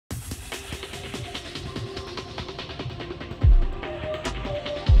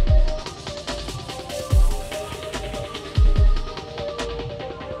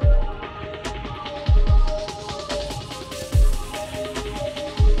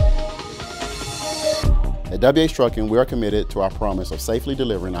At WH Trucking, we are committed to our promise of safely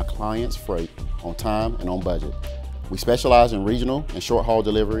delivering our clients' freight on time and on budget. We specialize in regional and short-haul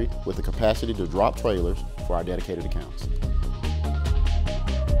delivery with the capacity to drop trailers for our dedicated accounts.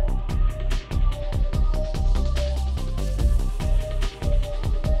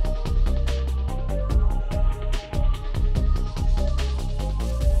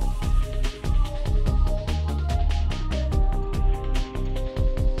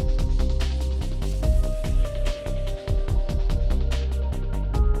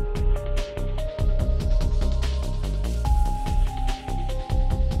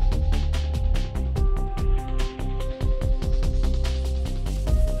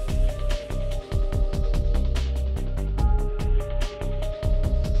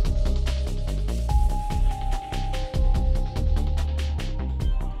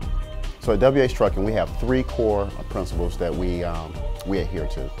 So at WH Trucking, we have three core principles that we adhere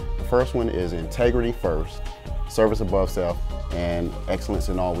to. The first one is integrity first, service above self, and excellence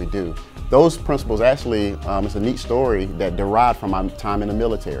in all we do. Those principles actually, it's a neat story that derived from my time in the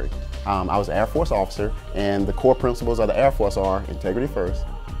military. I was an Air Force officer, and the core principles of the Air Force are integrity first,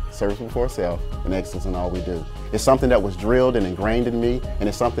 service before self, and excellence in all we do. It's something that was drilled and ingrained in me, and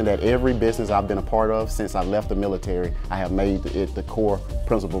it's something that every business I've been a part of since I left the military, I have made it the core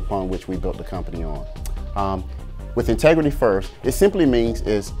principle upon which we built the company on. With integrity first, it simply means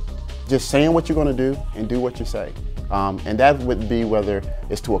is just saying what you're going to do and do what you say. And that would be whether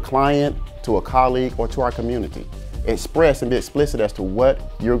it's to a client, to a colleague, or to our community. Express and be explicit as to what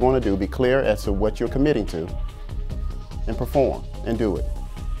you're going to do, be clear as to what you're committing to, and perform and do it.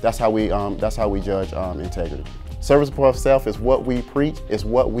 That's how we judge integrity. Service above self is what we preach, it's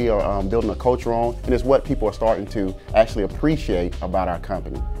what we are building a culture on, and it's what people are starting to actually appreciate about our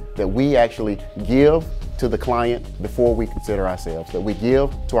company. That we actually give to the client before we consider ourselves, that we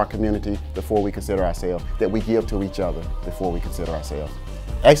give to our community before we consider ourselves, that we give to each other before we consider ourselves.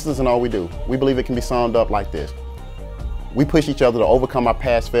 Excellence in all we do. We believe it can be summed up like this. We push each other to overcome our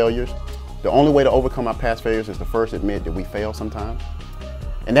past failures. The only way to overcome our past failures is to first admit that we fail sometimes.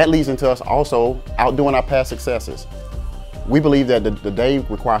 And that leads into us also outdoing our past successes. We believe that the day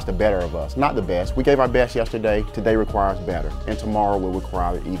requires the better of us, not the best. We gave our best yesterday, today requires better, and tomorrow will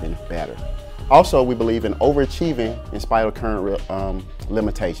require even better. Also, we believe in overachieving in spite of current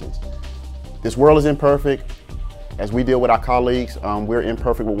limitations. This world is imperfect. As we deal with our colleagues, we're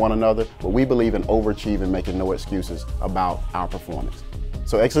imperfect with one another, but we believe in overachieving, making no excuses about our performance.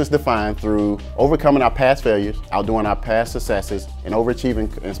 So excellence defined through overcoming our past failures, outdoing our past successes, and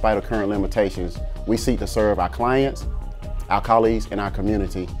overachieving in spite of current limitations. We seek to serve our clients, our colleagues, and our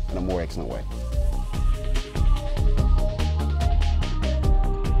community in a more excellent way.